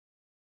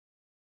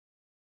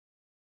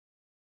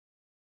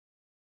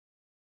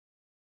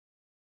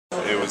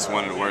it was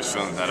one of the worst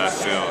feelings that I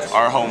feel.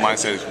 Our whole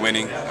mindset is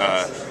winning.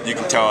 You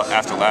can tell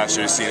after last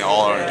year, seeing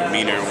all our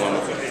demeanor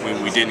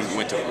when we didn't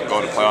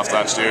go to playoffs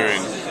last year,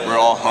 and we're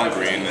all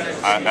hungry.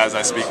 And as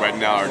I speak right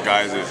now, our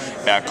guys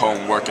are back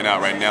home working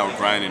out right now,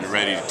 grinding,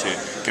 ready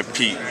to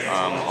compete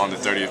on the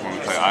 30th when we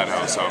play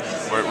Idaho. So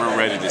we're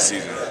ready this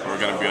season. We're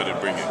going to be able to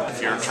bring it.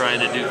 If you're trying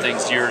to do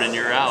things year in and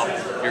year out,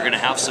 you're going to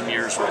have some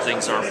years where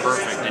things aren't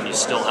perfect, and you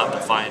still have to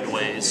find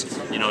ways,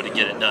 to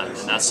get it done.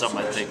 And that's something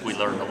I think we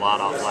learned a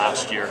lot off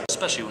last year,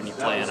 especially when you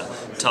play in a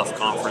tough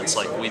conference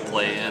like we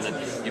play in,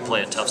 and you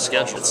play a tough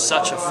schedule. It's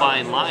such a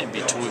fine line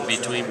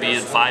between being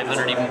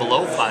 500, even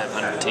below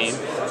 500 team,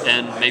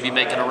 and maybe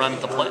making a run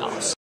at the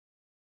playoffs.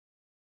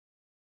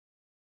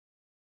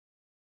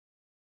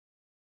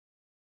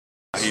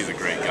 He's a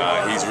great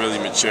guy. He's really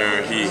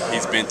mature.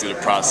 He's been through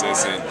the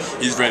process, and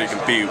he's ready to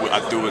compete. I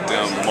threw with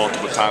them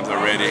multiple times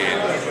already,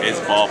 and his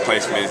ball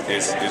placement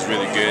is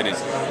really good. And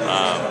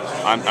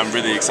I'm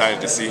really excited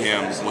to see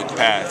him with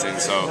pads, and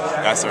so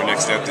that's our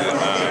next step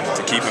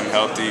to keep him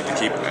healthy, to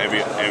keep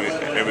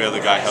every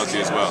other guy healthy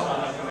as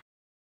well.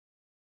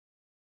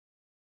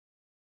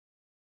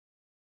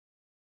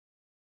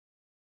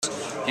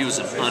 He was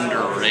an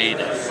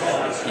underrated,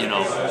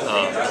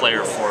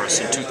 player for us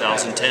in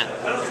 2010.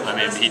 I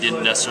mean, he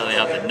didn't necessarily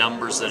have the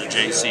numbers that a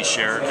J.C.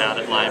 Sherritt had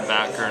at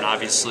linebacker, and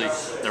obviously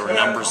there were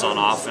numbers on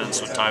offense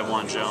with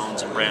Tywan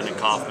Jones and Brandon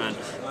Kaufman.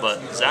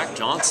 But Zach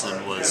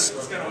Johnson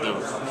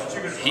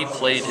he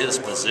played his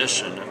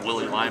position at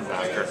Willie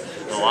linebacker,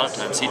 and a lot of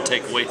times he'd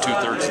take away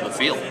 2/3 of the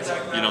field.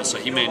 So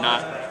he may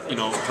not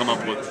come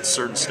up with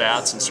certain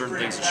stats and certain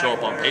things that show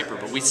up on paper,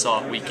 but we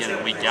saw it week in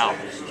and week out.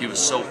 He was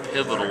so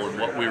pivotal in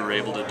what we were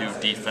able to do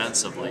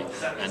defensively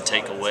and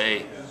take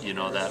away,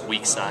 that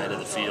weak side of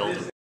the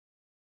field.